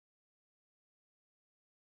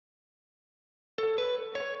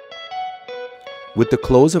With the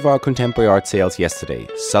close of our contemporary art sales yesterday,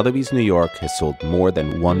 Sotheby's New York has sold more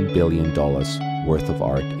than $1 billion worth of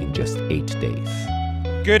art in just 8 days.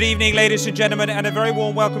 Good evening, ladies and gentlemen, and a very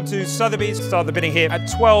warm welcome to Sotheby's. Start the bidding here at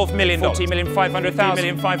 $12 million, $14,500,000,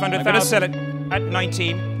 $15,500,000. I'm going to sell it at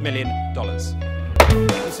 $19 million.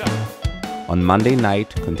 Thank you, sir. On Monday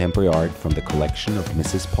night, contemporary art from the collection of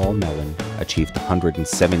Mrs. Paul Mellon achieved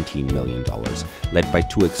 $117 million, led by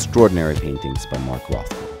two extraordinary paintings by Mark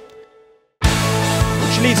Rothko.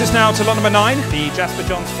 Which leads us now to lot number 9, the Jasper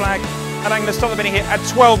Johns flag. And I'm going to stop the bidding here at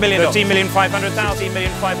 $12 million, $13,500,000,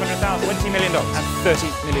 $16,500,000, $20 million, and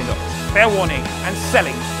 $30 million. Fair warning, and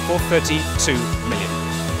selling for $32 million.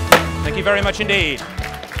 Thank you very much indeed.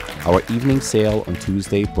 Our evening sale on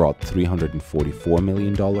Tuesday brought $344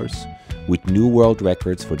 million, with new world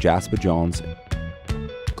records for Jasper Johns,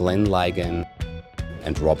 Glenn Ligon,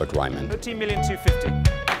 and Robert Ryman. $13,250,000.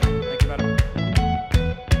 Thank you, madam.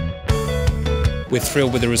 We're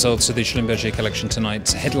thrilled with the results of the Schlumberger collection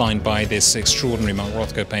tonight, headlined by this extraordinary Mark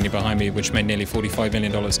Rothko painting behind me, which made nearly $45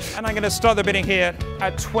 million. And I'm going to start the bidding here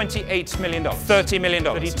at $28 million, $30 million,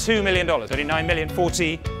 $32 million, $39 million,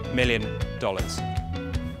 $40 million.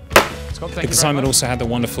 Scott, thank The consignment also had the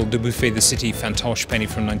wonderful Dubuffet, the City Fantoche painting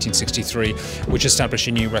from 1963, which established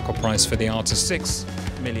a new record price for the artist,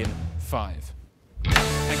 $6.5 million.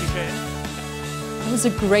 Thank you, Shane. It was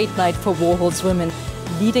a great night for Warhol's women.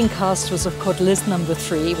 Leading cast was of course Liz number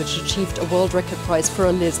 3, which achieved a world record price for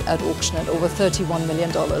a Liz at auction at over $31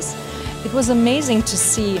 million. It was amazing to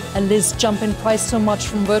see a Liz jump in price so much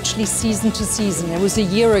from virtually season to season. It was a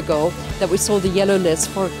year ago that we sold the yellow Liz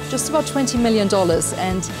for just about $20 million,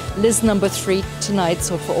 and Liz number 3 tonight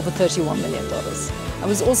sold for over $31 million. I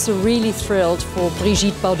was also really thrilled for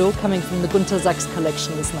Brigitte Bardot coming from the Gunter Sachs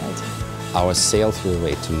collection this night. Our sale-through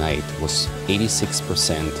rate tonight was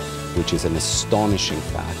 86%, which is an astonishing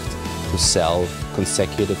fact. To sell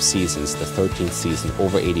consecutive seasons, the 13th season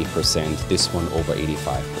over 80%, this one over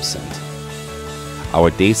 85%.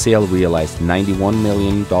 Our day sale realized $91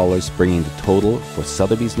 million, bringing the total for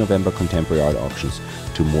Sotheby's November Contemporary Art Auctions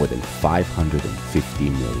to more than $550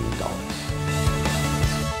 million.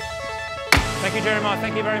 Thank you, Jeremiah.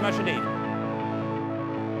 Thank you very much indeed.